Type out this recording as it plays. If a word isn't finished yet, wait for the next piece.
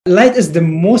Light is the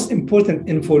most important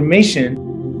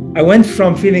information. I went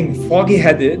from feeling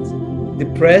foggy-headed,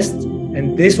 depressed,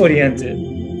 and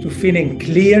disoriented to feeling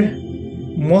clear,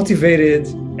 motivated,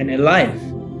 and alive.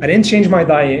 I didn't change my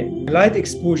diet. Light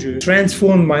exposure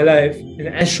transformed my life in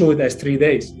as short as 3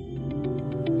 days.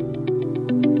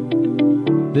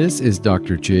 This is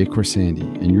Dr. Jay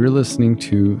Khorsandi, and you're listening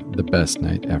to The Best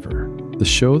Night Ever, the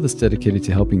show that's dedicated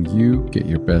to helping you get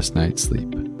your best night's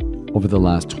sleep. Over the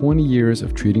last 20 years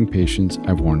of treating patients,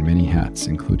 I've worn many hats,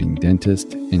 including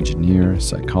dentist, engineer,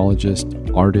 psychologist,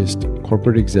 artist,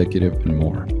 corporate executive, and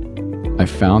more. I've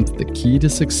found that the key to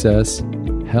success,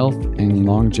 health, and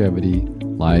longevity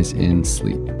lies in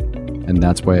sleep. And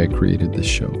that's why I created this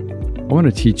show. I want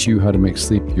to teach you how to make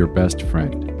sleep your best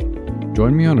friend.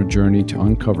 Join me on a journey to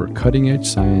uncover cutting-edge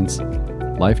science,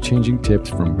 life-changing tips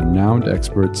from renowned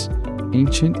experts,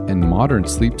 ancient and modern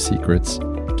sleep secrets,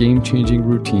 game-changing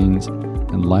routines,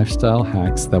 and lifestyle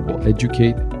hacks that will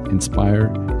educate, inspire,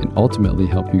 and ultimately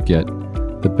help you get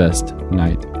the best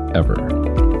night ever.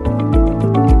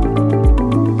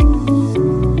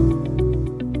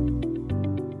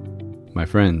 My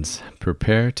friends,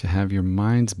 prepare to have your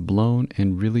minds blown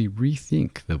and really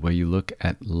rethink the way you look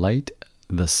at light,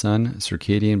 the sun,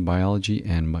 circadian biology,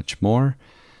 and much more.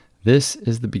 This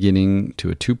is the beginning to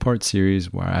a two-part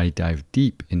series where I dive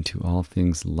deep into all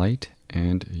things light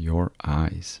and your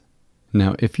eyes.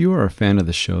 Now, if you are a fan of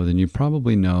the show, then you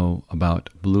probably know about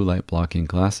blue light blocking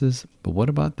glasses, but what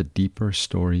about the deeper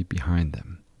story behind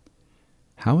them?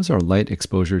 How is our light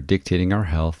exposure dictating our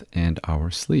health and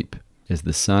our sleep? Is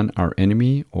the sun our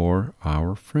enemy or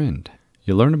our friend?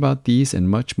 You'll learn about these and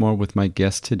much more with my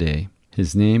guest today.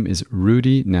 His name is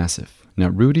Rudy Nassif. Now,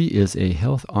 Rudy is a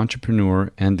health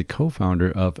entrepreneur and the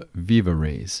co-founder of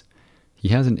VivaRays. He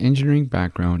has an engineering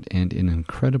background and an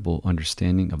incredible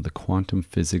understanding of the quantum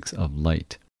physics of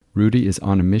light. Rudy is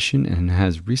on a mission and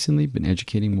has recently been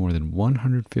educating more than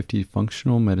 150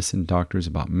 functional medicine doctors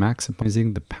about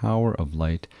maximizing the power of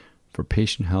light for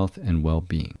patient health and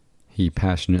well-being. He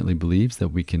passionately believes that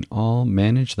we can all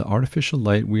manage the artificial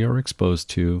light we are exposed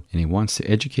to, and he wants to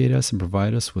educate us and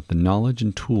provide us with the knowledge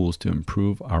and tools to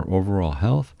improve our overall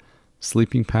health,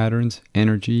 sleeping patterns,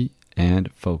 energy,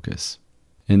 and focus.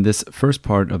 In this first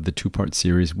part of the two-part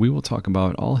series, we will talk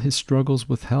about all his struggles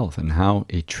with health and how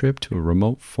a trip to a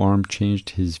remote farm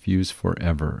changed his views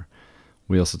forever.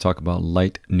 We also talk about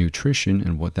light nutrition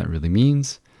and what that really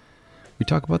means. We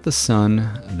talk about the sun,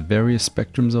 the various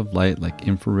spectrums of light like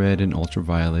infrared and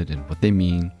ultraviolet and what they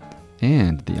mean,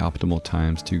 and the optimal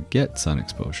times to get sun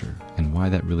exposure and why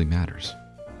that really matters.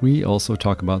 We also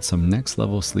talk about some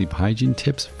next-level sleep hygiene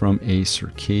tips from a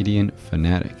circadian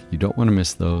fanatic. You don't want to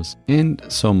miss those, and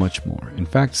so much more. In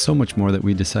fact, so much more that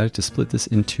we decided to split this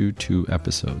into 2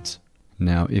 episodes.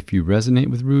 Now, if you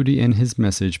resonate with Rudy and his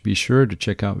message, be sure to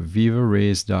check out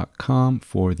VivaRays.com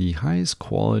for the highest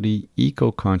quality,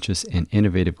 eco-conscious, and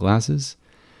innovative glasses.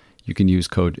 You can use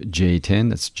code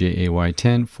J10, that's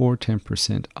JAY10, for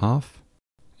 10% off.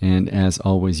 And as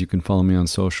always, you can follow me on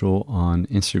social on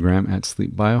Instagram at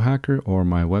Sleep Biohacker or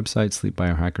my website,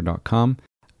 sleepbiohacker.com.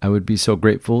 I would be so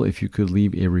grateful if you could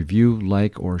leave a review,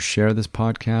 like, or share this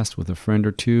podcast with a friend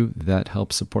or two. That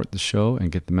helps support the show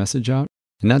and get the message out.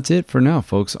 And that's it for now,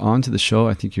 folks. On to the show.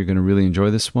 I think you're going to really enjoy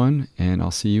this one, and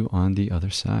I'll see you on the other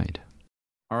side.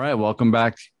 All right, welcome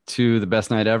back to The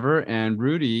Best Night Ever. And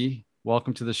Rudy,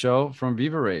 welcome to the show from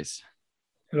VivaRays.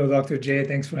 Hello, Dr. Jay.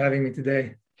 Thanks for having me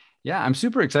today. Yeah, I'm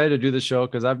super excited to do this show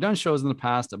because I've done shows in the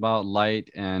past about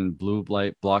light and blue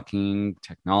light blocking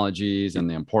technologies and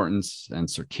the importance and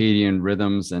circadian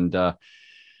rhythms. And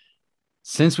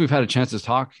since we've had a chance to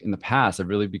talk in the past, I've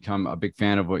really become a big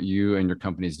fan of what you and your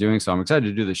company is doing. So I'm excited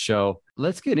to do the show.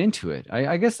 Let's get into it.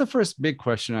 I guess the first big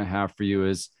question I have for you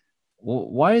is,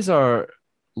 why is our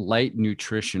light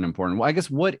nutrition important? Well, I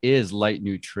guess what is light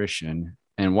nutrition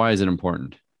and why is it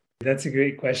important? That's a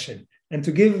great question. And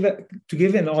to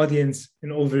give an audience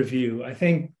an overview, I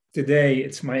think today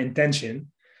it's my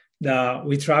intention that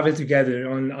we travel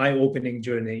together on an eye-opening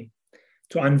journey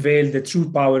to unveil the true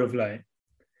power of light,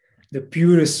 the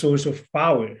purest source of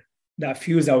power that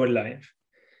fuels our life,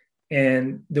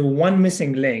 and the one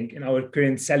missing link in our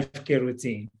current self-care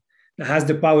routine that has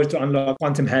the power to unlock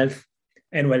quantum health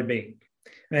and well-being.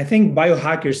 And I think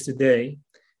biohackers today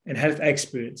and health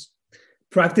experts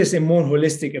practice a more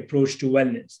holistic approach to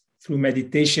wellness through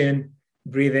meditation,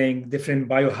 breathing, different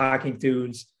biohacking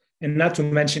tools, and not to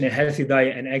mention a healthy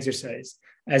diet and exercise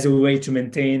as a way to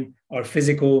maintain our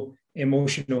physical,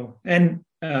 emotional, and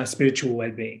spiritual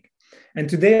well-being. And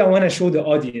today I want to show the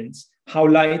audience how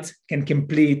light can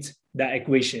complete that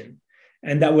equation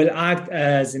and that will act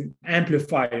as an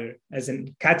amplifier, as a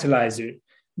catalyzer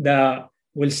that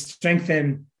will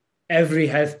strengthen every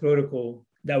health protocol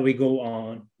that we go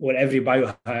on or every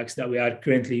biohacks that we are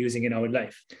currently using in our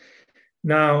life.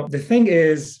 Now, the thing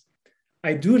is,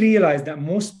 I do realize that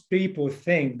most people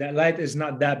think that light is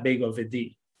not that big of a deal.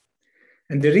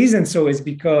 And the reason so is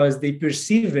because they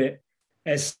perceive it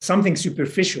as something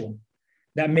superficial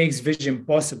that makes vision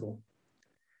possible.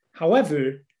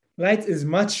 However, light is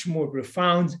much more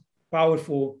profound,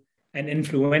 powerful, and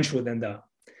influential than that.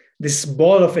 This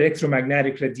ball of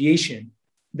electromagnetic radiation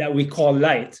that we call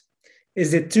light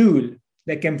is a tool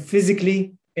that can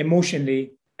physically,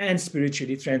 emotionally, and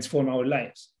spiritually transform our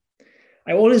lives.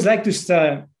 I always like to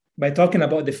start by talking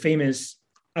about the famous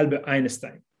Albert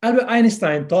Einstein. Albert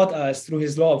Einstein taught us through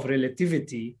his law of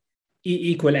relativity,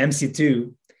 E equal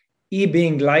mc2, E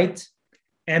being light,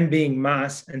 M being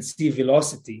mass, and C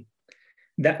velocity,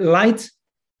 that light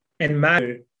and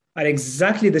matter are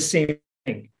exactly the same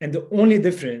thing. And the only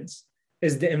difference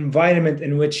is the environment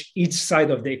in which each side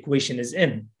of the equation is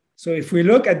in. So if we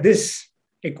look at this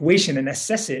equation and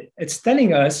assess it, it's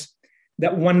telling us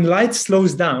that when light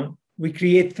slows down, we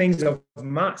create things of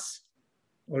mass,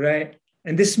 all right?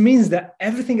 And this means that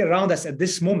everything around us at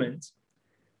this moment,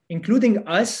 including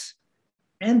us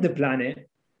and the planet,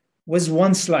 was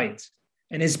once light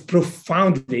and is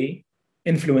profoundly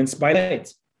influenced by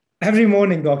light. Every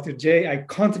morning, Dr. J, I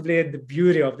contemplate the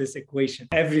beauty of this equation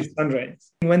every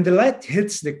sunrise. When the light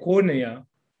hits the cornea,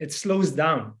 it slows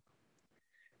down.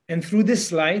 And through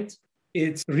this light,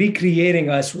 it's recreating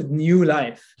us with new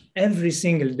life every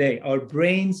single day. Our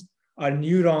brains, our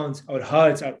neurons, our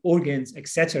hearts, our organs,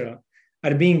 etc.,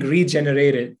 are being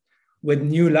regenerated with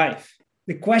new life.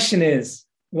 The question is,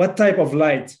 what type of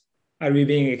light are we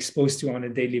being exposed to on a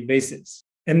daily basis?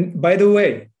 And by the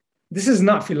way, this is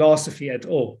not philosophy at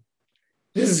all.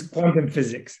 This is quantum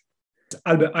physics.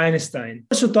 Albert Einstein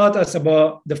also taught us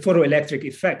about the photoelectric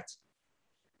effect.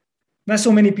 Not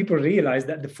so many people realize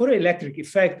that the photoelectric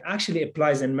effect actually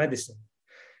applies in medicine.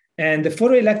 And the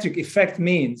photoelectric effect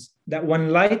means that when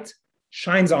light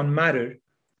shines on matter,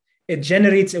 it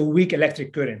generates a weak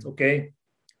electric current, okay?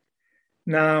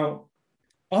 Now,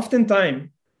 oftentimes,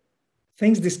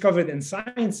 things discovered in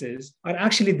sciences are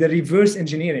actually the reverse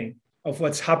engineering of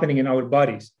what's happening in our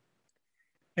bodies.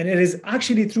 And it is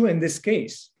actually true in this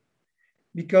case,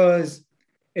 because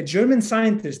a German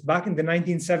scientist back in the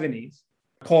 1970s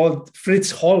called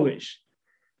Fritz Hollwich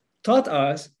taught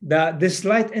us that this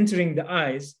light entering the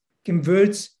eyes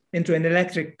converts into an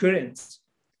electric current.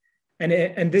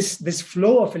 And this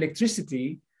flow of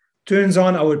electricity turns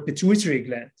on our pituitary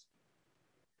gland.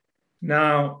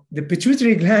 Now, the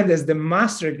pituitary gland is the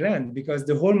master gland because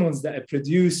the hormones that it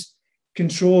produces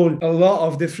control a lot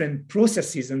of different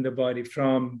processes in the body,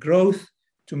 from growth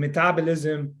to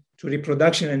metabolism to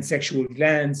reproduction and sexual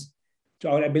glands to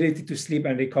our ability to sleep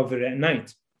and recover at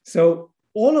night. So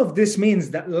all of this means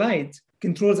that light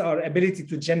controls our ability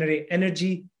to generate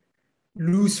energy,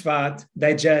 lose fat,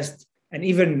 digest, and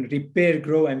even repair,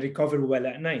 grow, and recover well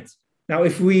at night. Now,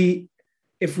 if we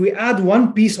add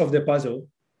one piece of the puzzle,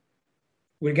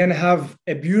 we're going to have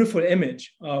a beautiful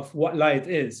image of what light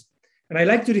is. And I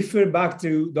like to refer back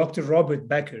to Dr. Robert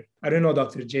Becker. I don't know,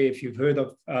 Dr. J, if you've heard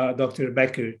of Dr.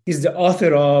 Becker. He's the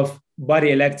author of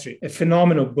Body Electric, a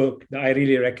phenomenal book that I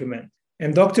really recommend.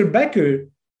 And Dr. Becker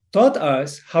taught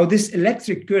us how this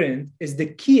electric current is the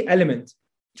key element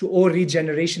to all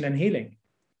regeneration and healing.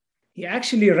 He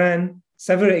actually ran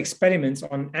several experiments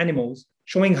on animals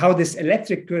showing how this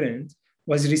electric current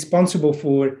was responsible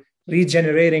for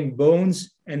regenerating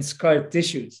bones and scar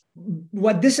tissues.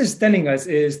 What this is telling us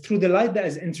is through the light that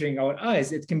is entering our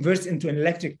eyes, it converts into an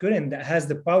electric current that has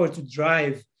the power to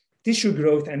drive tissue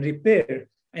growth and repair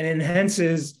and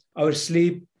enhances our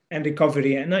sleep and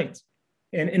recovery at night.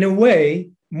 And in a way,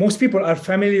 most people are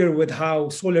familiar with how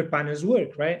solar panels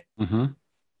work, right? Mm-hmm.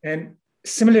 And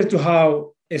similar to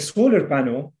how a solar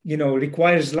panel,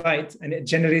 requires light and it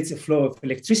generates a flow of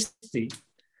electricity,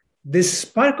 this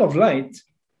spark of light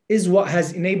is what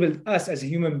has enabled us as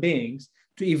human beings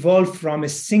to evolve from a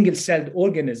single-celled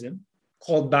organism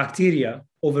called bacteria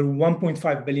over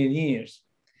 1.5 billion years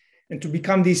and to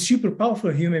become these super powerful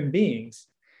human beings.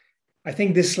 I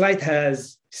think this light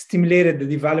has stimulated the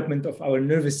development of our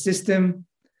nervous system,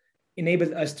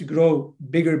 enabled us to grow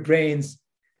bigger brains,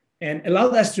 and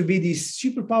allowed us to be these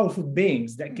super powerful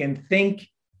beings that can think,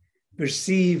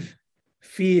 perceive,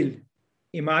 feel,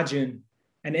 imagine,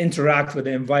 and interact with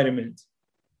the environment.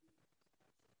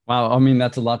 Wow. I mean,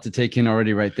 that's a lot to take in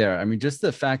already right there. I mean, just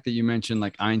the fact that you mentioned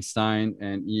like Einstein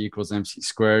and E equals MC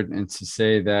squared, and to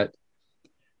say that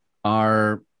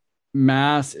our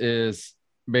mass is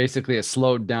basically a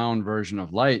slowed down version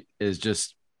of light is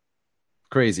just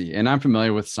crazy. And I'm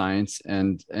familiar with science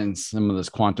and some of this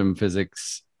quantum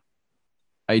physics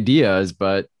ideas,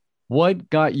 but what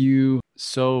got you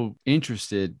so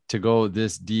interested to go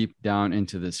this deep down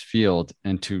into this field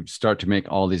and to start to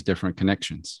make all these different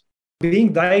connections?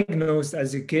 Being diagnosed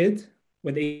as a kid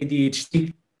with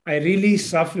ADHD, I really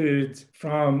suffered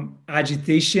from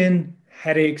agitation,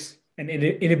 headaches, and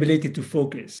inability to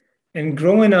focus. And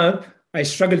growing up, I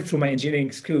struggled through my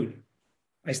engineering school.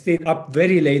 I stayed up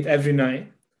very late every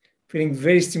night, feeling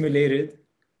very stimulated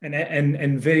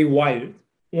and very wired,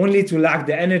 only to lack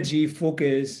the energy,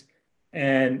 focus,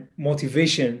 and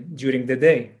motivation during the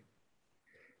day.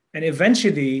 And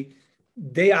eventually,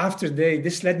 day after day,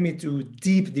 this led me to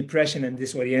deep depression and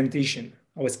disorientation.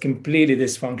 I was completely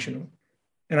dysfunctional.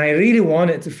 And I really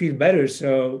wanted to feel better.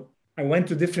 So I went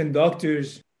to different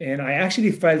doctors and I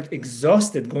actually felt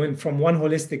exhausted going from one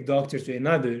holistic doctor to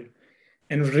another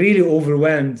and really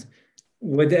overwhelmed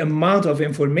with the amount of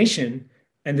information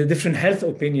and the different health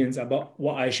opinions about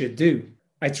what I should do.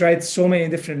 I tried so many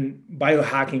different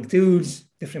biohacking tools,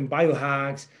 different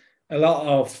biohacks, a lot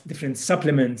of different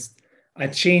supplements. I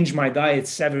changed my diet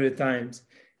several times.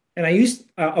 And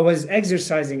I was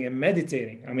exercising and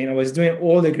meditating. I mean, I was doing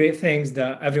all the great things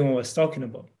that everyone was talking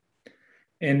about.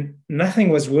 And nothing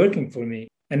was working for me.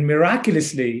 And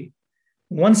miraculously,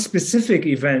 one specific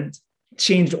event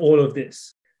changed all of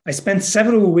this. I spent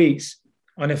several weeks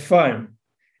on a farm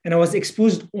and I was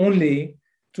exposed only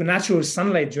to natural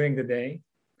sunlight during the day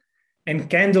and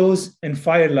candles and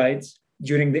firelights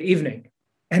during the evening.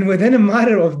 And within a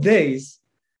matter of days,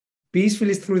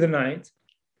 peacefully through the night,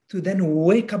 to then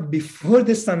wake up before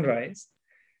the sunrise,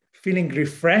 feeling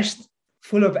refreshed,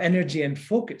 full of energy and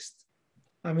focused.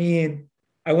 I mean,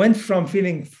 I went from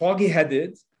feeling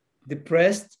foggy-headed,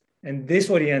 depressed, and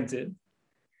disoriented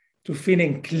to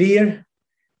feeling clear,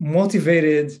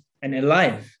 motivated, and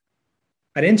alive.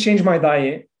 I didn't change my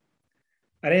diet.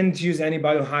 I didn't use any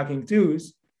biohacking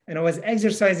tools. And I was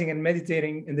exercising and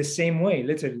meditating in the same way,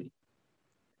 literally.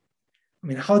 I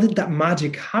mean, how did that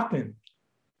magic happen?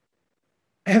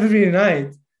 Every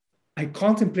night, I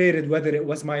contemplated whether it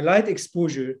was my light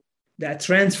exposure that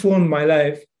transformed my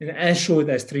life in as short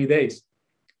as 3 days.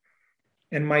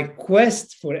 And my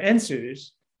quest for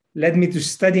answers led me to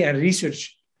study and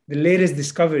research the latest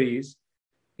discoveries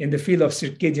in the field of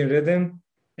circadian rhythm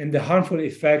and the harmful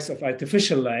effects of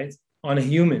artificial light on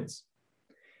humans.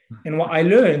 And what I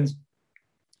learned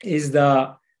is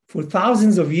that for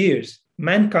thousands of years,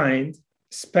 mankind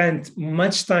spent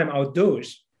much time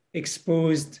outdoors,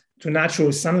 exposed to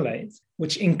natural sunlight,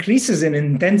 which increases in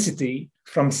intensity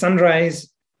from sunrise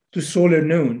to solar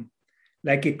noon,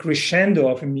 like a crescendo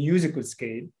of a musical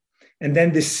scale, and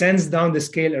then descends down the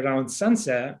scale around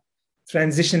sunset,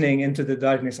 transitioning into the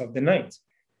darkness of the night.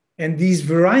 And these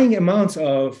varying amounts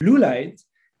of blue light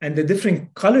and the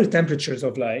different color temperatures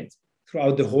of light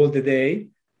throughout the whole day,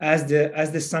 as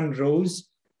the sun rose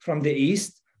from the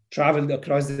east, traveled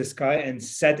across the sky and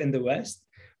set in the west,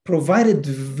 provided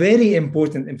very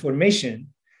important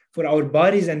information for our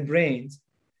bodies and brains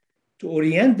to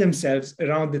orient themselves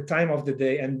around the time of the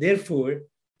day and therefore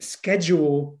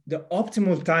schedule the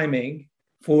optimal timing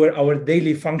for our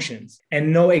daily functions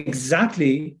and know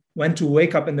exactly when to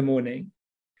wake up in the morning,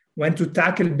 when to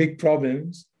tackle big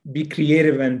problems, be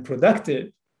creative and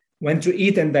productive, when to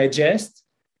eat and digest,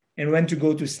 and when to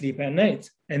go to sleep at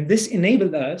night. And this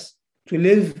enabled us to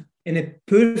live in a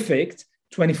perfect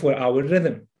 24-hour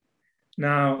rhythm.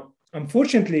 Now,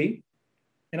 unfortunately,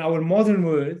 in our modern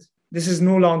world, this is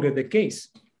no longer the case.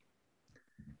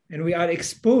 And we are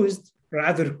exposed,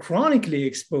 rather chronically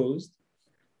exposed,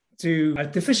 to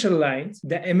artificial light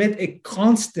that emit a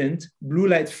constant blue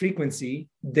light frequency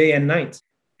day and night.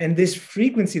 And this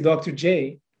frequency, Dr.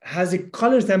 J, has a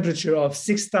color temperature of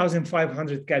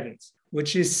 6,500 kelvins,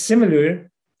 which is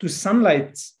similar to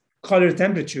sunlight's color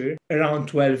temperature around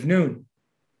 12 noon.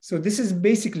 So this is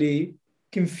basically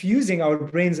confusing our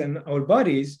brains and our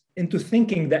bodies into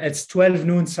thinking that it's 12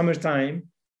 noon summertime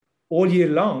all year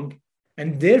long,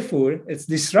 and therefore it's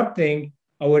disrupting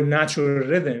our natural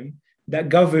rhythm that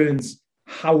governs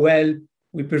how well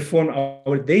we perform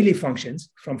our daily functions,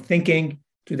 from thinking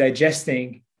to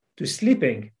digesting to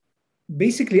sleeping.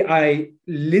 Basically, I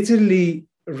literally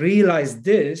realized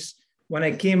this when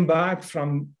I came back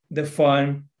from the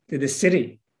farm to the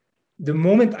city. The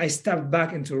moment I stepped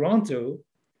back in Toronto,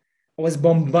 I was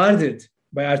bombarded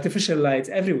by artificial lights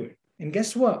everywhere. And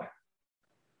guess what?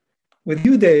 Within a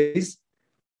few days,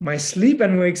 my sleep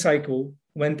and wake cycle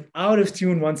went out of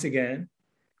tune once again,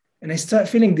 and I started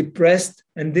feeling depressed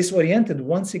and disoriented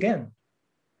once again.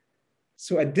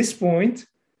 So at this point,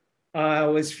 I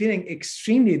was feeling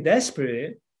extremely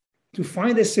desperate to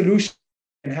find a solution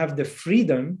and have the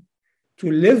freedom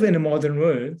to live in a modern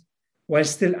world while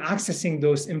still accessing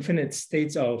those infinite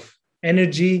states of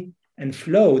energy and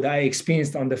flow that I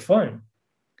experienced on the farm.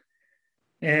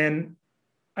 And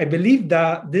I believe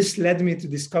that this led me to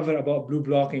discover about blue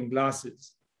blocking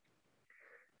glasses.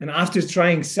 And after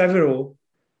trying several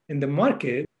in the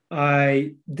market,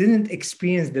 I didn't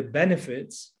experience the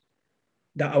benefits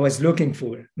that I was looking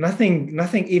for.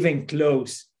 Nothing even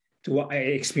close to what I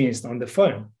experienced on the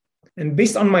farm. And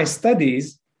based on my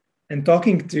studies and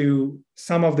talking to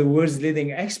some of the world's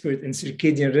leading experts in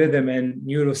circadian rhythm and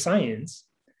neuroscience,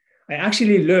 I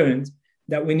actually learned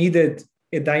that we needed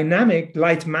a dynamic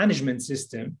light management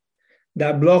system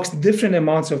that blocks different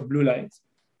amounts of blue light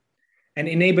and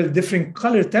enable different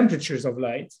color temperatures of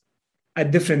light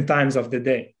at different times of the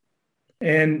day.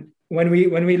 And when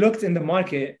we looked in the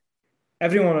market,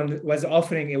 everyone was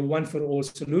offering a one-for-all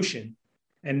solution.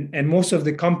 And most of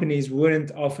the companies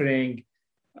weren't offering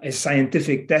a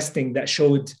scientific testing that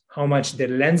showed how much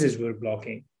their lenses were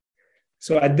blocking.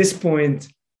 So at this point,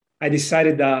 I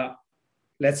decided that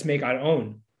let's make our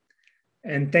own.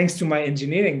 And thanks to my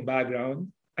engineering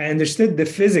background, I understood the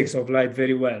physics of light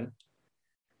very well.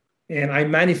 And I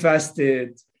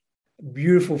manifested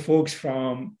beautiful folks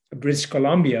from British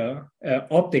Columbia,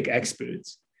 optic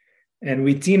experts. And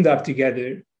we teamed up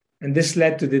together. And this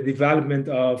led to the development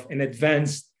of an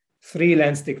advanced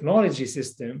 3-lens technology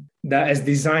system that is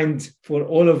designed for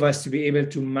all of us to be able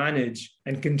to manage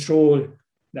and control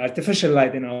the artificial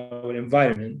light in our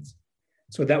environment,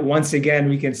 so that once again,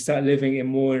 we can start living a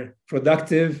more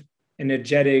productive,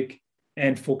 energetic,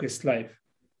 and focused life.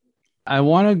 I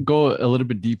want to go a little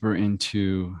bit deeper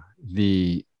into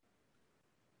the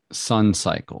sun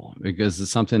cycle because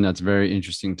it's something that's very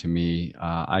interesting to me.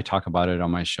 I talk about it on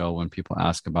my show when people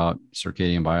ask about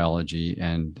circadian biology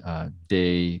and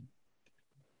day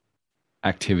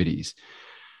activities.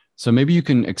 So maybe you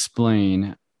can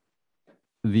explain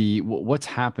what's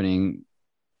happening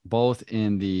both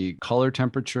in the color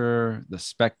temperature, the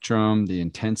spectrum, the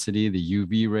intensity, the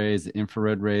UV rays, the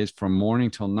infrared rays from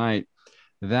morning till night.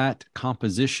 That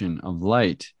composition of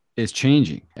light is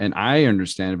changing. And I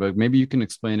understand it, but maybe you can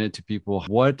explain it to people.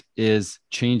 What is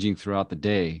changing throughout the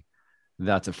day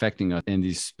that's affecting us in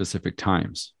these specific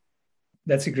times?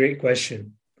 That's a great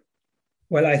question.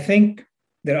 Well, I think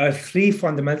there are 3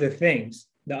 fundamental things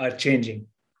that are changing.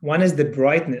 One is the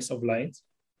brightness of light.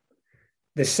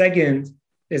 The second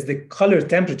is the color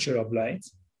temperature of light,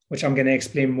 which I'm going to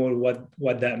explain more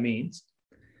what that means.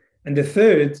 And the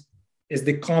third is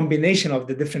the combination of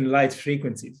the different light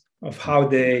frequencies of how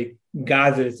they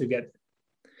gather together.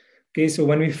 Okay, so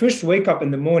when we first wake up in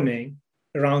the morning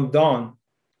around dawn,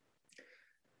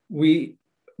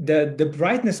 the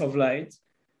brightness of light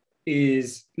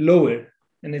is lower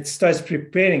and it starts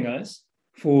preparing us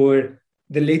for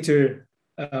the later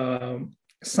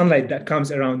sunlight that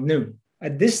comes around noon.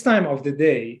 At this time of the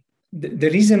day, the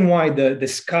reason why the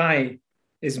sky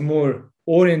is more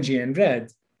orangey and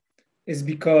red is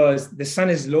because the sun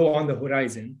is low on the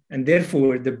horizon, and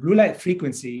therefore the blue light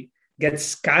frequency gets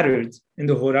scattered in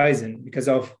the horizon because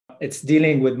of it's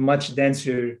dealing with much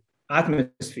denser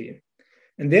atmosphere.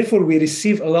 And therefore we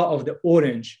receive a lot of the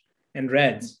orange and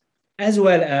reds, as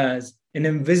well as an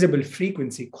invisible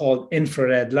frequency called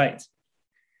infrared light.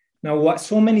 Now, what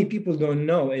so many people don't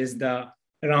know is that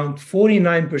around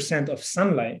 49% of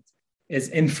sunlight is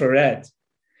infrared.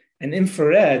 And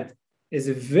infrared is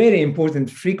a very important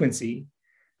frequency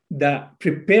that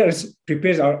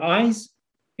prepares our eyes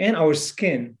and our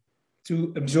skin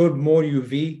to absorb more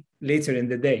UV later in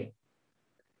the day.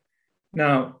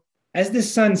 Now, as the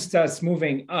sun starts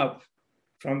moving up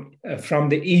from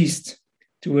the east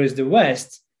towards the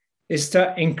west, it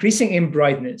starts increasing in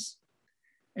brightness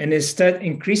and it starts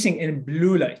increasing in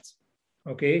blue light,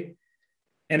 okay?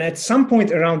 And at some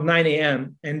point around 9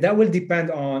 a.m., and that will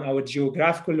depend on our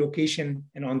geographical location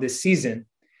and on the season,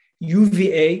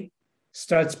 UVA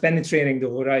starts penetrating the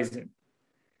horizon.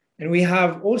 And we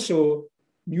have also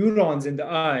neurons in the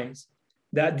eyes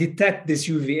that detect this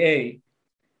UVA,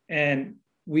 and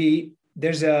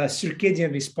there's a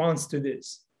circadian response to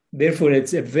this. Therefore,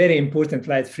 it's a very important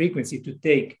light frequency to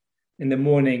take in the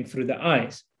morning through the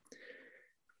eyes.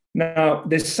 Now,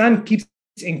 the sun keeps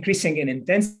increasing in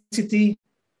intensity,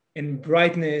 in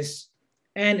brightness,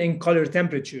 and in color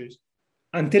temperatures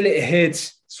until it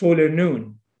hits solar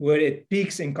noon, where it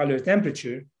peaks in color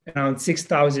temperature around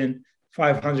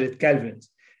 6,500 kelvins.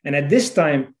 And at this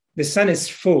time, the sun is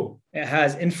full. It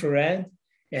has infrared,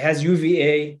 it has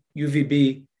UVA,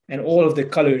 UVB, and all of the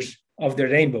colors of the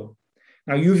rainbow.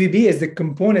 Now, UVB is the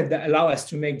component that allows us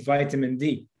to make vitamin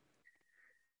D.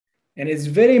 And it's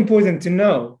very important to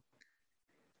know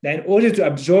that in order to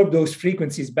absorb those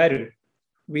frequencies better,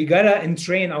 we gotta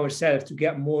entrain ourselves to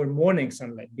get more morning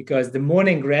sunlight, because the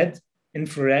morning red,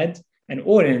 infrared, and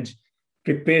orange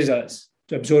prepares us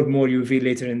to absorb more UV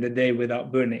later in the day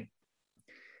without burning.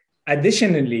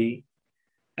 Additionally,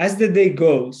 as the day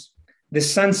goes, the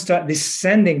sun starts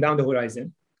descending down the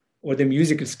horizon, or the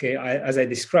musical scale, as I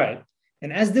described.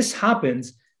 And as this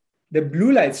happens, the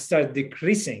blue lights start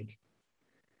decreasing.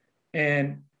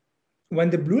 And when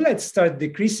the blue lights start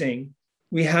decreasing,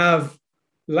 we have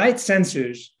light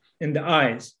sensors in the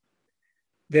eyes.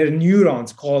 They're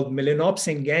neurons called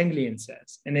melanopsin ganglion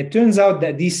cells. And it turns out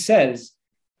that these cells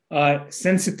are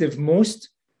sensitive most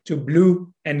to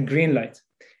blue and green light.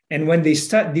 And when they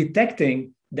start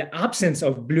detecting the absence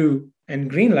of blue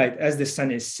and green light as the sun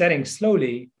is setting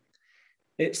slowly,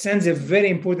 it sends a very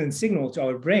important signal to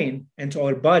our brain and to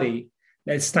our body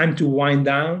that it's time to wind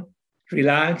down,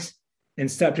 relax, and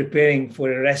start preparing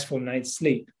for a restful night's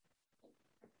sleep.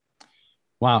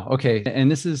 Wow. Okay.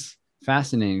 And this is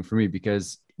fascinating for me,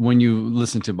 because when you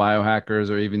listen to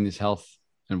biohackers or even these health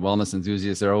and wellness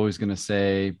enthusiasts, they're always going to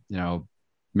say,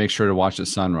 make sure to watch the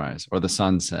sunrise or the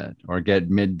sunset or get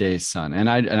midday sun. And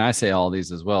I say all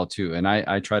these as well too. And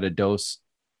I try to dose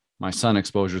my sun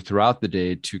exposure throughout the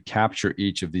day to capture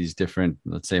each of these different,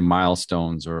 let's say,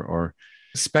 milestones or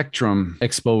spectrum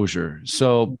exposure.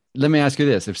 So let me ask you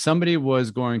this. If somebody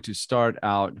was going to start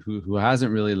out who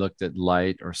hasn't really looked at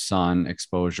light or sun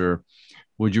exposure,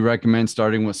 would you recommend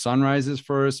starting with sunrises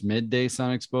first, midday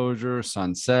sun exposure,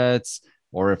 sunsets,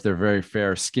 or if they're very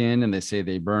fair skinned and they say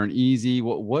they burn easy,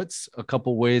 what's a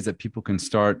couple ways that people can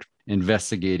start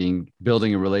investigating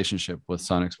building a relationship with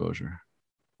sun exposure?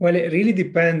 Well, it really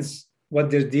depends what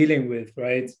they're dealing with,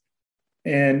 right?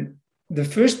 And the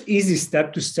first easy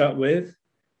step to start with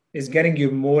is getting your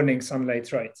morning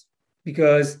sunlight right,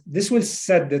 because this will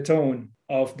set the tone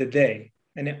of the day.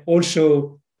 And it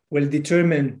also will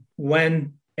determine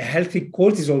when a healthy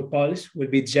cortisol pulse will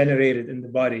be generated in the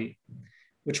body,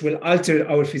 which will alter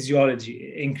our physiology.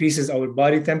 It increases our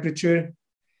body temperature,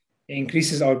 it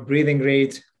increases our breathing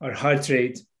rate, our heart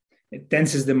rate, it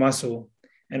tenses the muscle.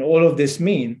 And all of this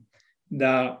mean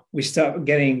that we start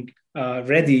getting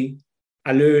ready,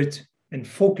 alert, and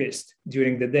focused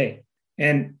during the day.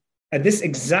 And at this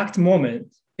exact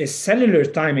moment, a cellular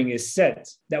timing is set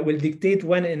that will dictate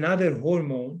when another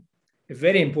hormone, a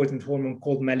very important hormone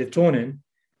called melatonin,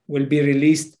 will be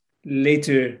released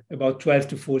later, about 12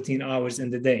 to 14 hours in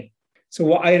the day. So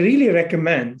what I really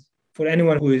recommend for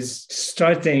anyone who is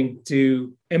starting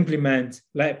to implement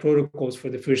light protocols for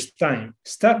the first time,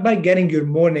 start by getting your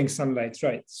morning sunlight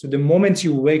right. So the moment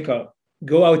you wake up,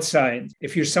 go outside.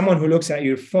 If you're someone who looks at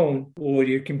your phone or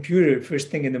your computer first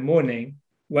thing in the morning,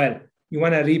 well, you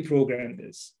want to reprogram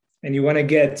this and you want to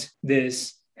get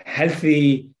this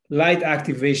healthy light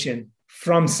activation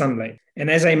from sunlight. And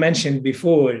as I mentioned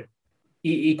before,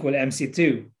 E equal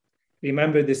MC2.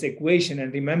 Remember this equation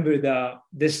and remember that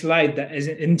this light that is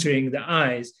entering the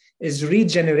eyes is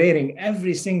regenerating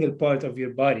every single part of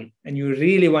your body. And you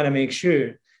really want to make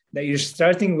sure that you're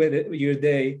starting with your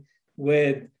day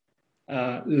with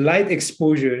light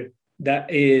exposure that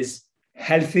is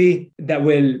healthy, that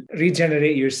will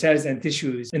regenerate your cells and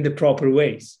tissues in the proper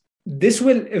ways. This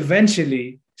will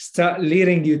eventually start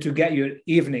leading you to get your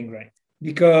evening right.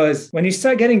 Because when you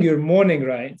start getting your morning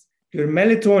right, your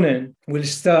melatonin will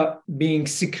start being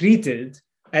secreted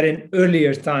at an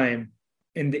earlier time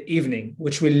in the evening,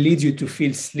 which will lead you to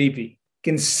feel sleepy.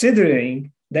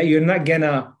 Considering that you're not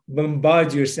gonna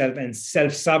bombard yourself and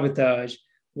self-sabotage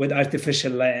with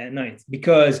artificial light at night.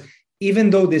 Because even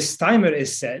though this timer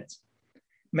is set,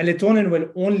 melatonin will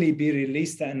only be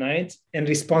released at night in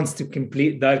response to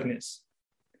complete darkness.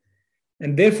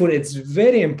 And therefore, it's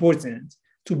very important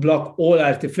to block all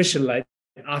artificial light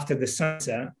after the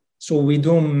sunset so we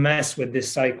don't mess with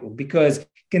this cycle. Because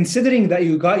considering that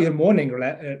you got your morning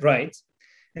right,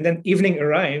 and then evening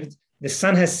arrived, the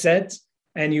sun has set,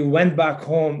 and you went back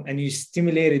home and you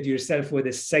stimulated yourself with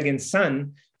a second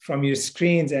sun from your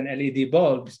screens and LED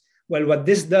bulbs. Well, what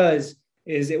this does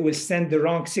is it will send the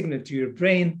wrong signal to your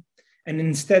brain. And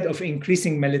instead of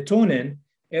increasing melatonin,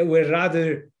 it will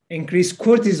rather increase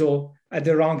cortisol at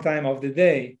the wrong time of the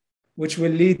day, which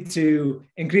will lead to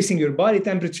increasing your body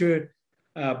temperature,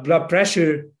 blood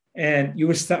pressure, and you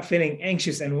will start feeling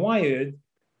anxious and wired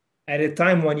at a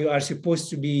time when you are supposed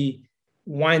to be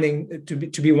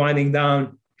winding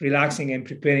down, relaxing, and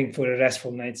preparing for a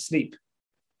restful night's sleep.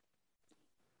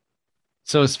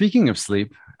 So speaking of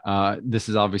sleep, this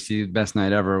is obviously the best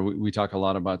night ever. We talk a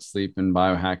lot about sleep and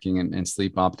biohacking and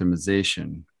sleep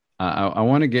optimization. I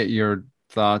want to get your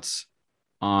thoughts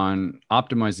on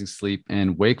optimizing sleep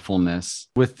and wakefulness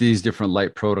with these different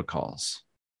light protocols.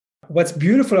 What's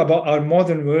beautiful about our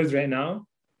modern world right now,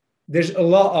 there's a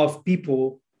lot of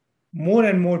people, more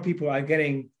and more people are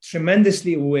getting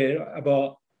tremendously aware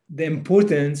about the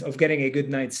importance of getting a good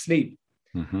night's sleep.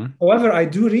 Mm-hmm. However, I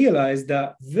do realize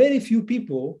that very few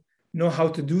people know how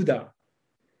to do that.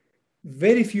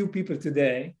 Very few people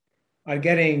today are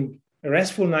getting a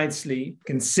restful night's sleep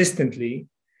consistently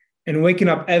and waking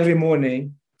up every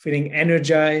morning feeling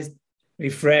energized,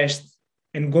 refreshed,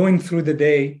 and going through the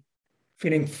day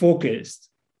feeling focused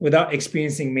without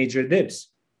experiencing major dips.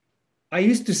 I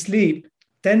used to sleep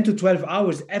 10 to 12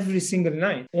 hours every single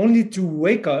night, only to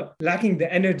wake up lacking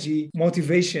the energy,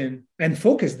 motivation, and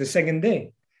focus the second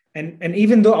day. And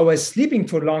even though I was sleeping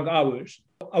for long hours,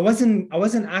 I wasn't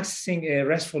accessing a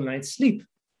restful night's sleep.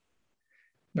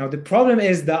 Now, the problem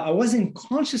is that I wasn't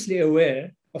consciously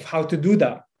aware of how to do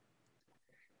that.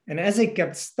 And as I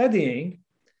kept studying,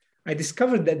 I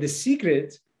discovered that the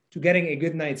secret to getting a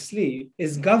good night's sleep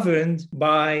is governed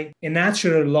by a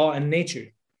natural law in nature.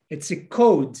 It's a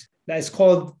code that is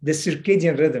called the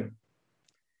circadian rhythm.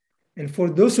 And for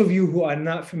those of you who are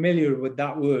not familiar with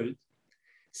that word,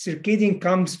 circadian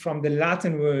comes from the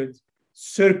Latin word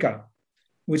circa,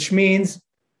 which means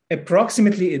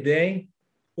approximately a day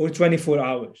or 24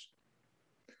 hours.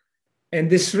 And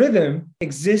this rhythm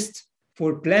exists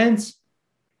for plants,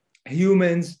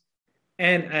 humans,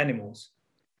 and animals.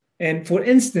 And for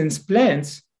instance,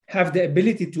 plants have the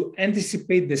ability to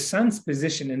anticipate the sun's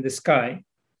position in the sky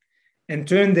and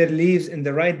turn their leaves in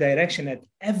the right direction at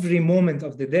every moment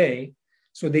of the day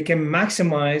so they can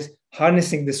maximize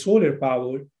harnessing the solar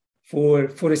power for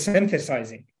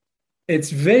photosynthesizing. It's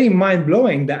very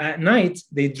mind-blowing that at night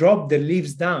they drop their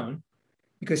leaves down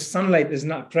because sunlight is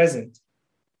not present.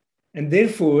 And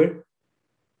therefore,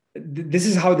 this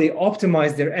is how they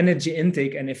optimize their energy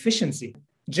intake and efficiency.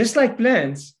 Just like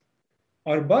plants,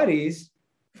 our bodies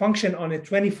function on a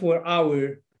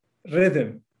 24-hour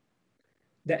rhythm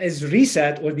that is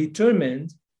reset or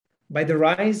determined by the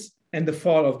rise and the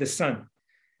fall of the sun.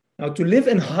 Now, to live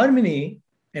in harmony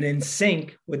and in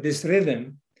sync with this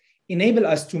rhythm enable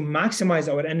us to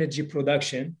maximize our energy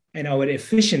production and our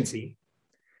efficiency.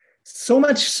 So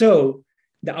much so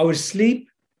that our sleep,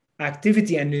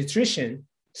 activity, and nutrition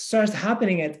starts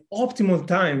happening at optimal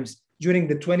times during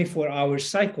the 24-hour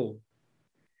cycle,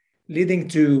 leading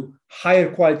to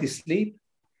higher quality sleep,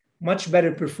 much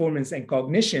better performance and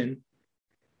cognition,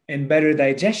 and better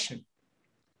digestion.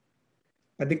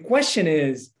 But the question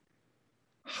is,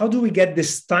 how do we get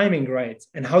this timing right?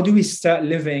 And how do we start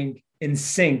living in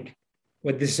sync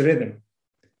with this rhythm?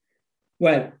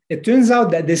 Well, it turns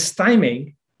out that this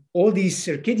timing, all these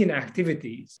circadian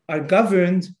activities, are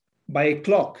governed by a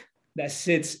clock that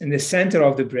sits in the center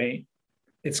of the brain.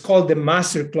 It's called the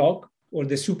master clock or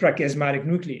the suprachiasmatic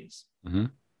nucleus. Mm-hmm.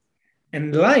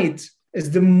 And light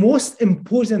is the most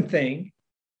important thing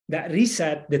that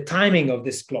reset the timing of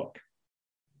this clock.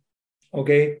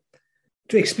 Okay?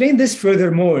 To explain this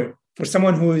furthermore, for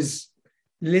someone who is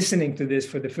listening to this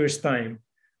for the first time,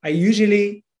 I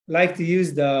usually like to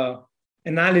use the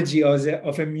analogy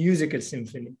of a musical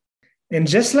symphony. And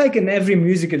just like in every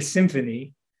musical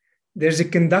symphony, there's a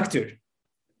conductor,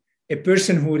 a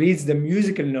person who reads the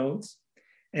musical notes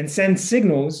and sends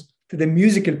signals to the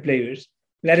musical players,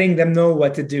 letting them know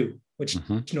what to do, which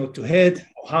note to hit,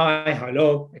 how high, how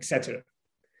low, etc.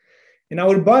 In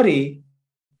our body,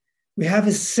 we have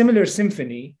a similar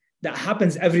symphony that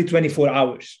happens every 24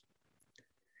 hours.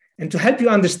 And to help you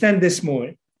understand this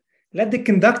more, let the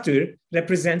conductor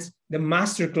represent the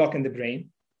master clock in the brain,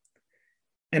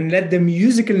 and let the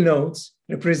musical notes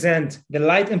represent the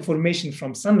light information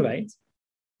from sunlight.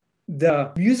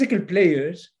 The musical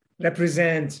players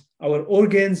represent our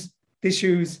organs,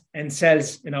 tissues, and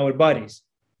cells in our bodies.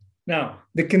 Now,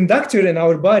 the conductor in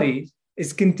our body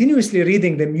is continuously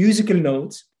reading the musical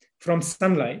notes from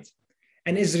sunlight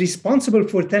and is responsible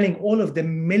for telling all of the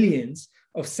millions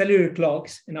of cellular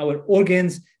clocks in our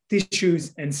organs,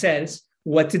 tissues, and cells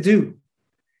what to do.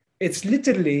 It's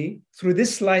literally through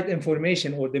this light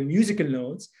information or the musical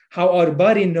notes, how our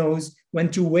body knows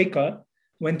when to wake up,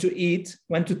 when to eat,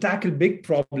 when to tackle big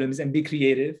problems and be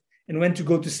creative, and when to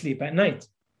go to sleep at night.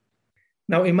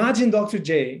 Now imagine, Dr.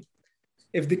 J,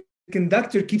 if the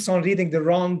conductor keeps on reading the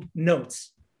wrong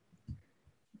notes,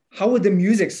 how would the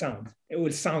music sound? It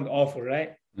would sound awful,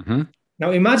 right? Mm-hmm. Now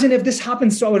imagine if this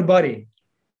happens to our body.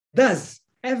 It does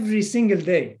every single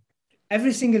day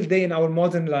in our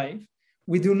modern life.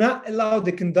 we do not allow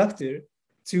the conductor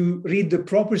to read the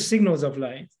proper signals of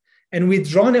light. And we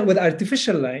drown it with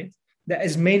artificial light that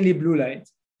is mainly blue light,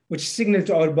 which signal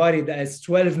to our body that it's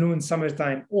 12 noon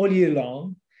summertime all year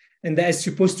long, and that is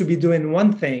supposed to be doing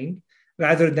one thing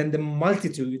rather than the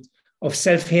multitude of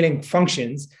self-healing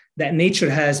functions that nature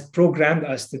has programmed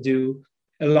us to do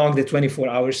along the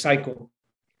 24-hour cycle.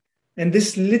 And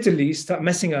this literally starts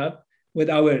messing up with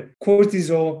our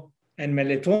cortisol and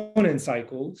melatonin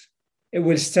cycles. It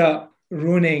will start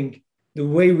ruining the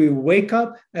way we wake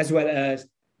up as well as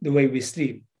the way we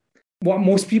sleep. What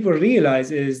most people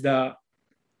realize is that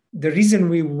the reason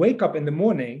we wake up in the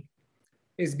morning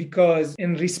is because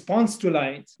in response to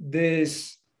light,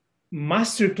 this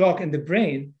master clock in the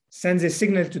brain sends a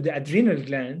signal to the adrenal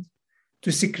gland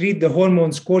to secrete the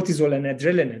hormones cortisol and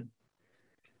adrenaline.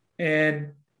 And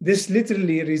this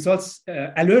literally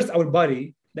alerts our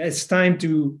body that it's time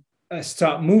to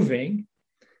start moving,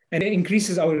 and it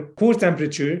increases our core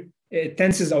temperature, it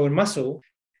tenses our muscle,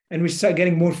 and we start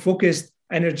getting more focused,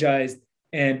 energized,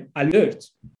 and alert.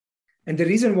 And the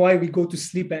reason why we go to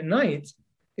sleep at night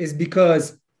is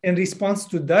because in response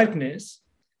to darkness,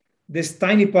 this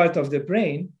tiny part of the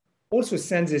brain also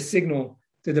sends a signal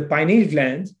to the pineal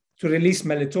gland to release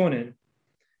melatonin,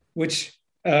 which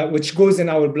goes in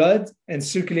our blood and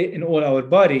circulate in all our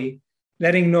body,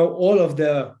 letting know all of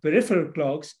the peripheral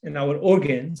clocks in our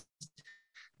organs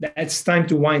that it's time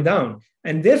to wind down.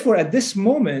 And therefore, at this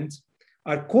moment,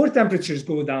 our core temperatures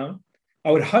go down,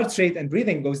 our heart rate and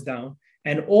breathing goes down,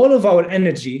 and all of our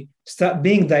energy start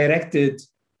being directed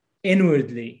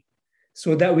inwardly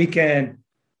so that we can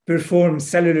perform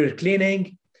cellular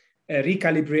cleaning,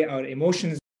 recalibrate our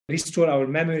emotions, restore our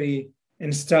memory,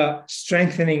 and start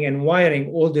strengthening and wiring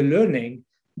all the learning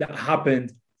that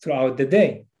happened throughout the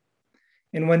day.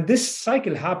 And when this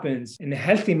cycle happens in a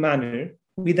healthy manner,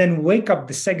 we then wake up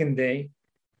the second day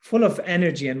full of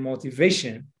energy and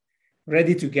motivation,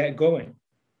 ready to get going.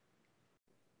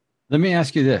 Let me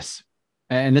ask you this,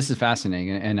 and this is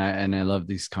fascinating, and I love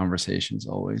these conversations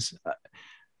always.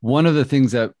 One of the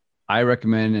things that I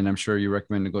recommend, and I'm sure you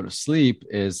recommend to go to sleep,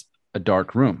 is a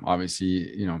dark room.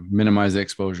 Obviously, minimize the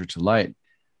exposure to light.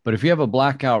 But if you have a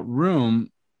blackout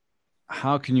room,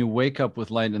 how can you wake up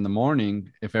with light in the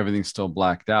morning if everything's still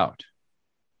blacked out?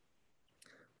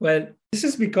 Well, this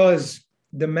is because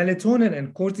the melatonin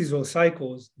and cortisol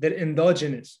cycles, they're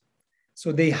endogenous.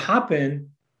 So they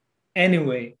happen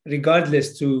anyway,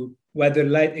 regardless to whether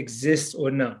light exists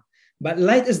or not. But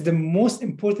light is the most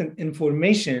important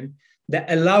information that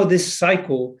allow this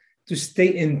cycle to stay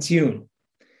in tune.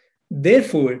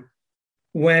 Therefore,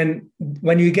 when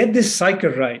you get this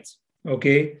cycle right,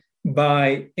 okay,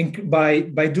 by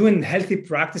doing healthy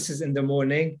practices in the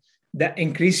morning that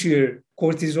increase your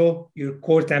cortisol, your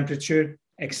core temperature,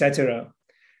 etc.,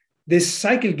 this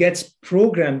cycle gets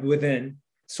programmed within,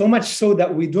 so much so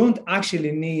that we don't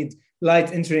actually need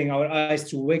light entering our eyes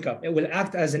to wake up. It will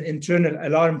act as an internal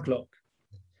alarm clock.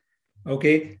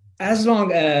 Okay, as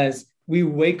long as we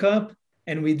wake up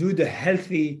and we do the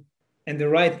healthy and the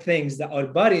right things that our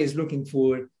body is looking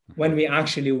for when we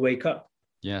actually wake up.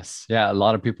 Yes. Yeah. A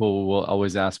lot of people will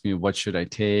always ask me, what should I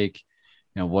take?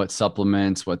 What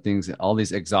supplements, what things, all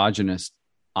these exogenous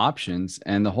options.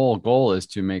 And the whole goal is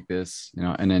to make this,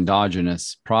 an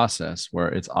endogenous process where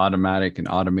it's automatic and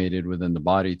automated within the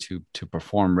body to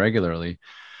perform regularly.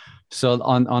 So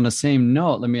on the same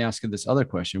note, let me ask you this other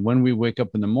question. When we wake up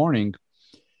in the morning,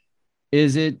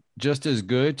 is it just as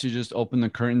good to just open the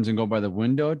curtains and go by the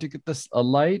window to get a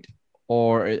light?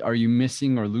 Or are you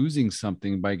missing or losing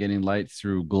something by getting light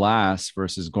through glass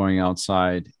versus going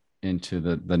outside into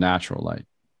the natural light?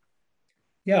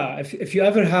 Yeah, if you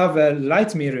ever have a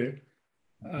light mirror,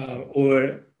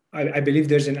 or I believe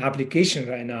there's an application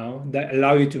right now that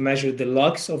allow you to measure the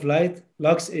lux of light.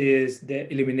 Lux is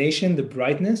the illumination, the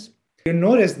brightness. You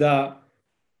notice that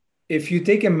if you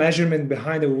take a measurement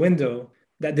behind a window,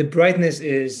 that the brightness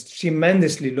is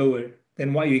tremendously lower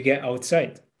than what you get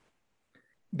outside.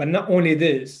 But not only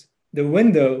this, the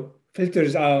window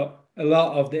filters out a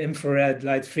lot of the infrared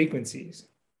light frequencies.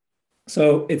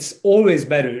 So it's always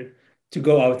better to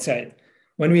go outside.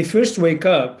 When we first wake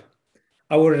up,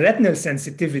 our retinal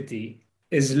sensitivity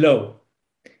is low.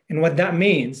 And what that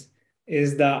means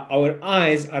is that our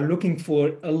eyes are looking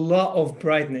for a lot of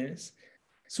brightness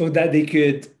so that they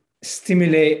could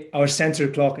stimulate our central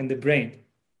clock in the brain.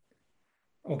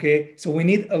 Okay, so we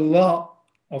need a lot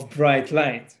of bright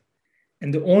light.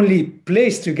 And the only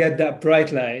place to get that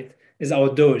bright light is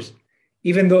outdoors.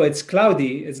 Even though it's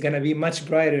cloudy, it's going to be much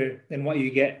brighter than what you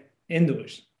get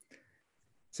indoors.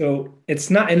 So it's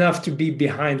not enough to be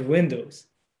behind windows.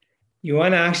 You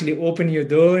want to actually open your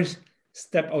doors,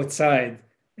 step outside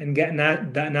and get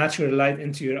that natural light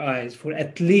into your eyes for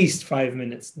at least 5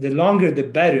 minutes. The longer, the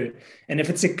better. And if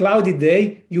it's a cloudy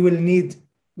day, you will need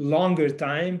longer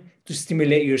time to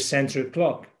stimulate your central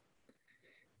clock.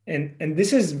 And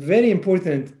this is very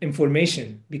important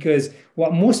information, because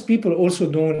what most people also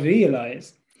don't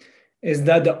realize is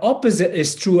that the opposite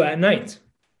is true at night.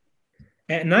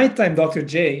 At nighttime, Dr.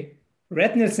 J,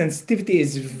 retinal sensitivity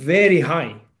is very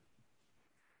high.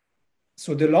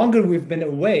 So the longer we've been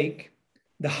awake,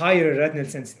 the higher retinal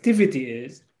sensitivity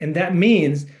is. And that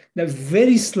means that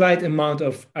very slight amount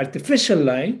of artificial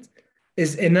light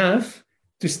is enough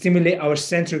to stimulate our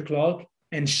central clock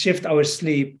and shift our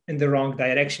sleep in the wrong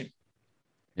direction.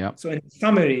 Yeah. So in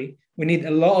summary, we need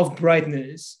a lot of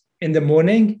brightness in the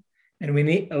morning and we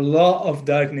need a lot of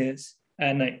darkness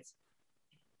at night.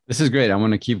 This is great. I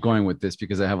want to keep going with this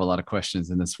because I have a lot of questions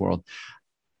in this world.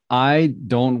 I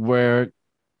don't wear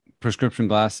prescription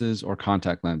glasses or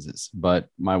contact lenses, but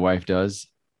my wife does.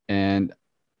 And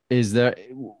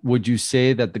would you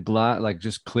say that the glass, like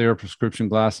just clear prescription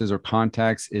glasses or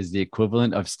contacts, is the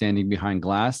equivalent of standing behind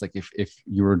glass? Like if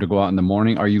you were to go out in the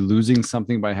morning, are you losing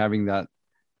something by having that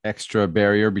extra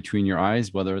barrier between your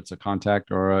eyes, whether it's a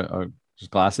contact or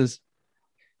just glasses?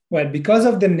 Well, because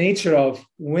of the nature of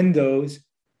windows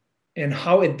and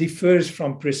how it differs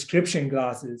from prescription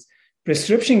glasses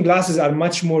are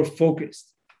much more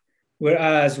focused,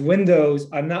 whereas windows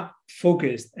are not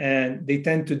focused and they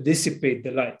tend to dissipate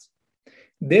the light.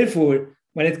 Therefore,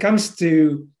 when it comes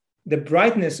to the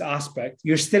brightness aspect,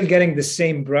 you're still getting the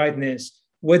same brightness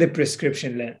with a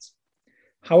prescription lens.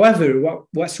 However,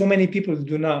 what so many people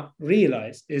do not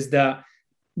realize is that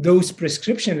those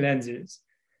prescription lenses,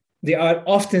 they are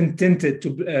often tinted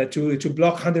to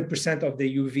block 100% of the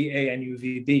UVA and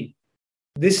UVB.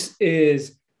 This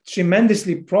is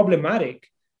tremendously problematic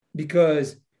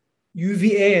because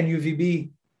UVA and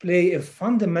UVB play a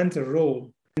fundamental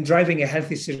role in driving a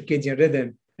healthy circadian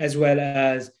rhythm, as well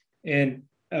as in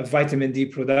vitamin D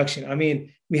production. I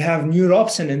mean, we have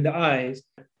neuropsin in the eyes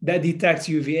that detects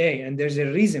UVA, and there's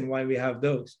a reason why we have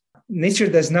those. Nature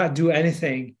does not do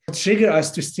anything to trigger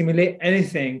us to stimulate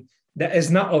anything that is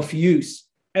not of use.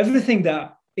 Everything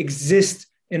that exists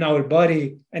in our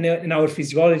body and in our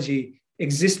physiology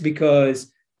exists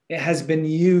because it has been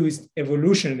used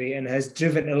evolutionarily and has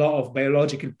driven a lot of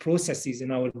biological processes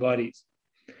in our bodies.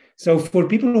 So for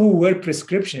people who wear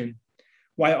prescription,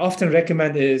 what I often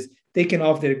recommend is taking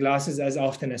off their glasses as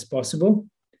often as possible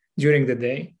during the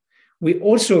day. We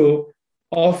also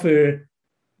offer,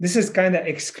 this is kind of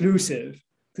exclusive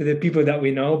to the people that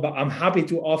we know, but I'm happy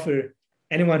to offer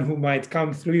anyone who might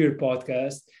come through your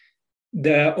podcast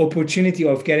the opportunity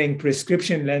of getting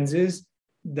prescription lenses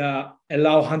that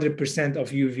allow 100%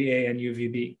 of UVA and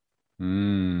UVB.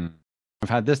 I've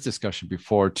had this discussion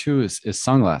before too, is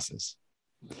sunglasses.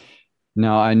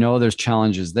 Now, I know there's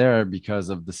challenges there because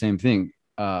of the same thing,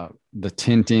 the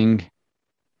tinting,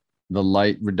 the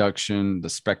light reduction, the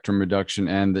spectrum reduction,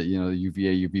 and the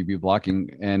UVA, UVB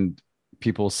blocking. And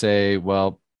people say,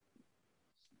 well,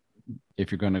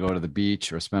 if you're going to go to the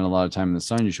beach or spend a lot of time in the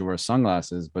sun, you should wear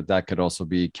sunglasses, but that could also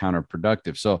be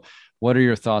counterproductive. So what are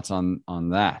your thoughts on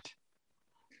that?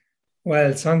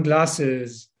 Well,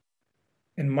 sunglasses,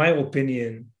 in my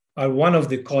opinion, are one of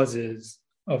the causes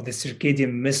of the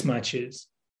circadian mismatches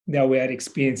that we are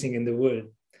experiencing in the world.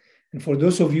 And for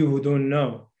those of you who don't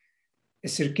know, a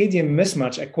circadian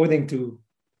mismatch, according to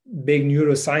big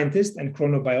neuroscientists and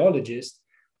chronobiologists,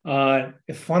 are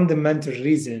a fundamental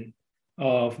reason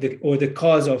the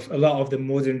cause of a lot of the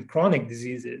modern chronic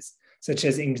diseases, such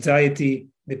as anxiety,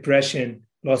 depression,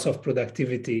 loss of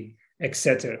productivity,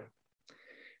 etc.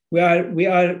 We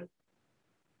are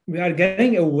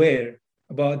getting aware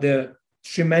about the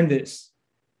tremendous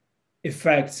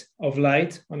effect of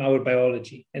light on our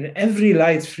biology, and every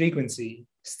light frequency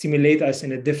stimulates us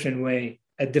in a different way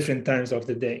at different times of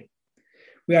the day.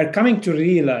 We are coming to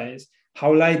realize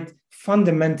how light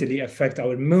fundamentally affects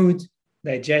our mood,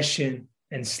 digestion,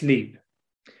 and sleep.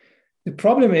 The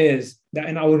problem is that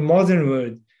in our modern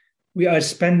world, we are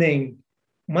spending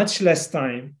much less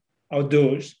time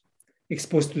outdoors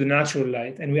exposed to the natural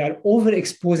light, and we are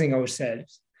overexposing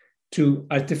ourselves to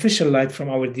artificial light from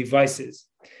our devices.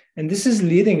 And this is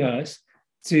leading us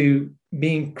to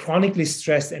being chronically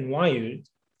stressed and wired,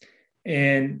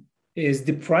 and is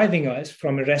depriving us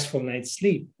from a restful night's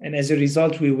sleep. And as a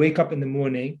result, we wake up in the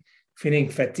morning feeling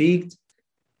fatigued,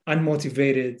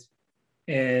 unmotivated,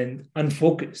 and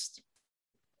unfocused.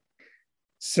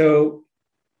 So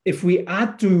if we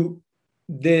add to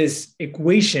this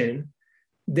equation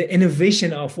the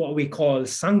innovation of what we call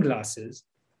sunglasses,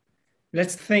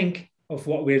 let's think of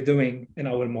what we're doing in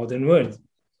our modern world.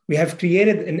 We have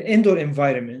created an indoor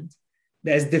environment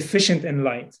that is deficient in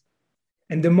light.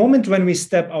 And the moment when we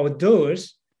step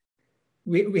outdoors,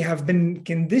 we have been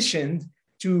conditioned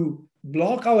to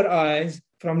block our eyes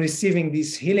from receiving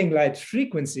these healing light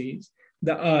frequencies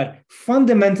that are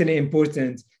fundamentally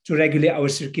important to regulate our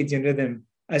circadian rhythm,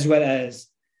 as well as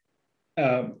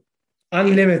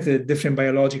unlimited different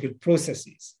biological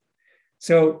processes.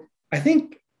 So I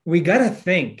think we gotta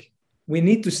think. We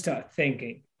need to start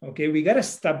thinking. Okay, we gotta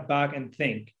step back and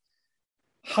think.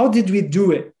 How did we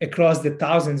do it across the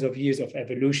thousands of years of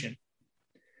evolution?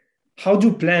 How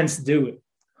do plants do it?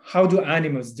 How do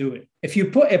animals do it? If you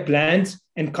put a plant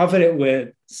and cover it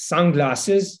with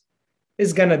sunglasses,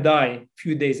 it's gonna die a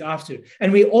few days after.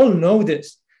 And we all know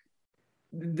this.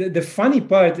 The funny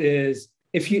part is,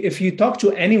 if you talk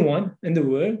to anyone in the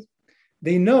world,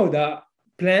 they know that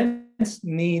plants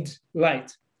need light.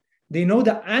 They know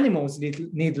that animals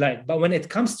need light. But when it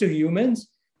comes to humans,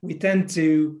 we tend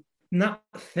to not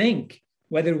think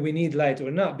whether we need light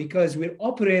or not, because we're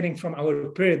operating from our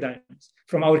paradigms,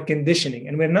 from our conditioning,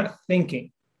 and we're not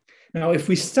thinking. Now, if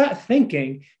we start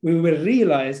thinking, we will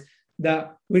realize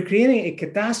that we're creating a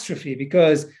catastrophe,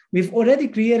 because we've already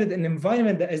created an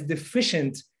environment that is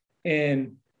deficient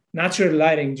in natural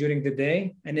lighting during the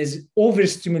day and is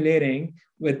overstimulating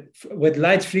with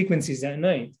light frequencies at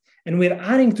night. And we're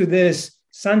adding to this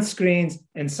sunscreens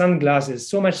and sunglasses,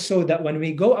 so much so that when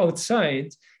we go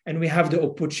outside and we have the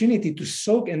opportunity to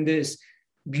soak in this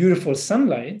beautiful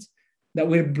sunlight, that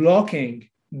we're blocking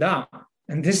that.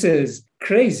 And this is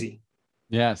crazy.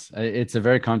 Yes, it's a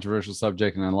very controversial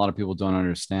subject, and a lot of people don't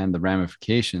understand the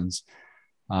ramifications.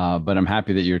 But I'm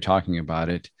happy that you're talking about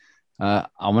it. I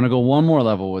want to go one more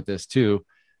level with this too,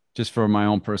 just for my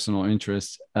own personal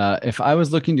interest. If I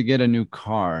was looking to get a new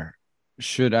car,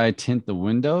 should I tint the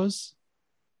windows?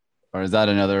 Or is that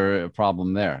another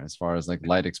problem there as far as like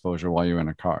light exposure while you're in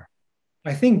a car?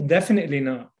 I think definitely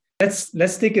not.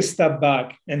 Let's take a step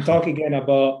back and talk again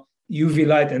about UV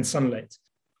light and sunlight.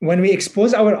 When we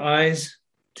expose our eyes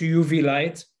to UV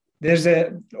light, there's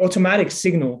an automatic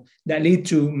signal that leads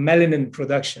to melanin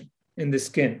production in the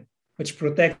skin, which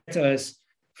protects us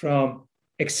from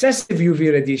excessive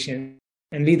UV radiation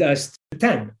and lead us to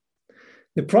tan.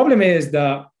 The problem is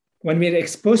that when we're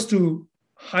exposed to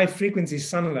high frequency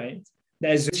sunlight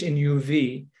that is rich in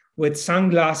UV with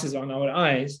sunglasses on our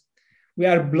eyes, we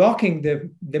are blocking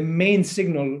the main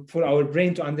signal for our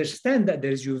brain to understand that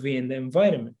there's UV in the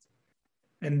environment.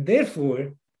 And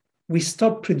therefore, we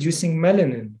stop producing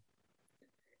melanin.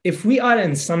 If we are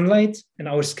in sunlight and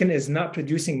our skin is not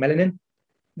producing melanin,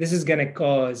 this is going to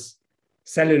cause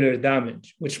cellular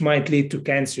damage, which might lead to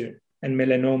cancer and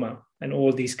melanoma and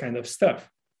all these kind of stuff.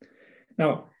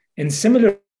 Now, in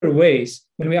similar ways,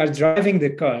 when we are driving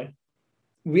the car,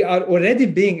 we are already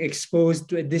being exposed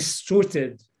to a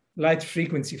distorted light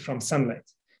frequency from sunlight,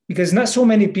 because not so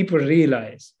many people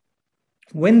realize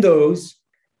windows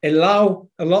allow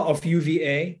a lot of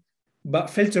UVA, but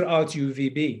filter out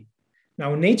UVB.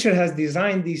 Now, nature has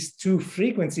designed these two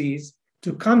frequencies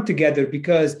to come together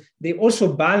because they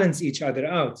also balance each other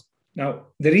out. Now,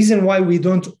 the reason why we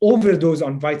don't overdose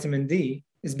on vitamin D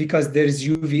is because there's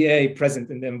UVA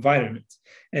present in the environment.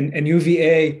 And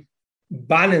UVA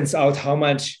balance out how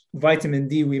much vitamin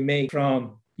D we make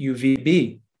from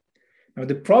UVB. Now,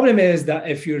 the problem is that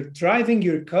if you're driving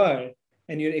your car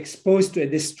and you're exposed to a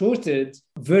distorted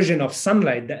version of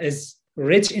sunlight that is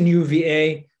rich in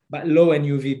UVA but low in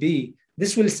UVB,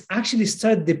 this will actually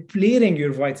start depleting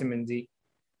your vitamin D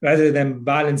rather than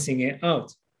balancing it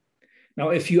out. Now,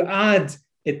 if you add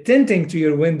a tinting to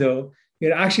your window,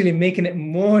 you're actually making it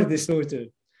more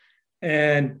distorted.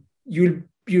 And you'll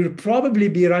probably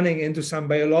be running into some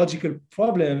biological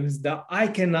problems that I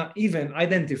cannot even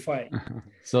identify.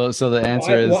 So the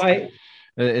answer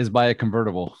is buy a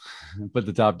convertible, put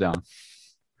the top down.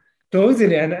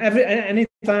 Totally. And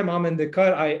anytime I'm in the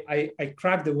car, I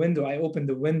crack the window, I open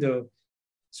the window.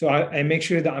 So I make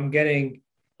sure that I'm getting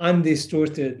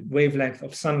undistorted wavelength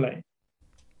of sunlight.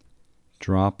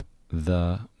 Drop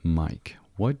the mic.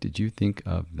 What did you think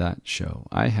of that show?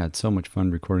 I had so much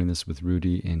fun recording this with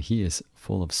Rudy, and he is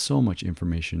full of so much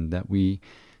information that we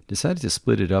decided to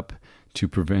split it up to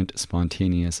prevent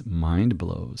spontaneous mind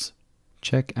blows.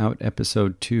 Check out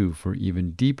episode 2 for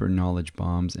even deeper knowledge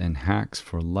bombs and hacks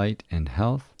for light and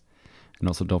health. And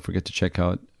also don't forget to check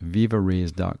out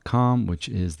vivarays.com, which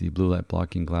is the blue light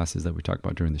blocking glasses that we talked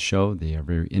about during the show. They are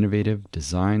very innovative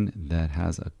design that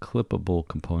has a clippable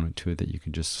component to it that you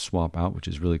can just swap out, which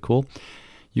is really cool.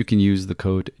 You can use the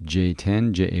code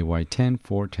J10, Jay10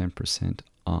 for 10%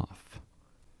 off.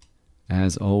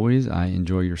 As always, I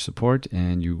enjoy your support,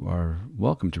 and you are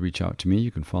welcome to reach out to me. You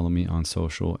can follow me on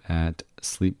social at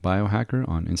Sleep Biohacker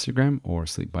on Instagram or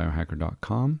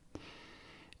sleepbiohacker.com.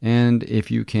 And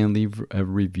if you can leave a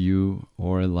review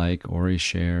or a like or a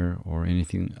share or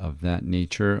anything of that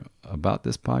nature about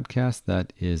this podcast,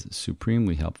 that is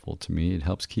supremely helpful to me. It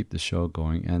helps keep the show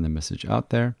going and the message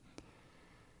out there.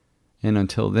 And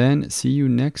until then, see you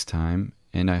next time,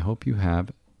 and I hope you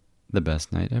have the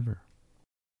best night ever.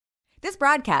 This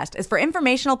broadcast is for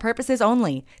informational purposes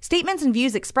only. Statements and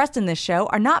views expressed in this show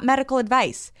are not medical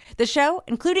advice. The show,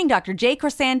 including Dr. Jay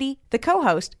Khorsandi, the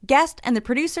co-host, guest, and the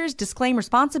producers, disclaim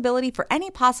responsibility for any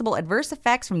possible adverse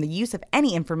effects from the use of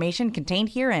any information contained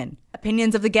herein.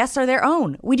 Opinions of the guests are their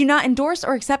own. We do not endorse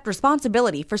or accept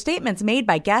responsibility for statements made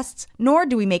by guests, nor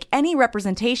do we make any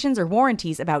representations or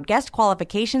warranties about guest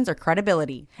qualifications or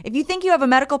credibility. If you think you have a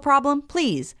medical problem,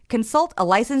 please consult a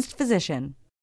licensed physician.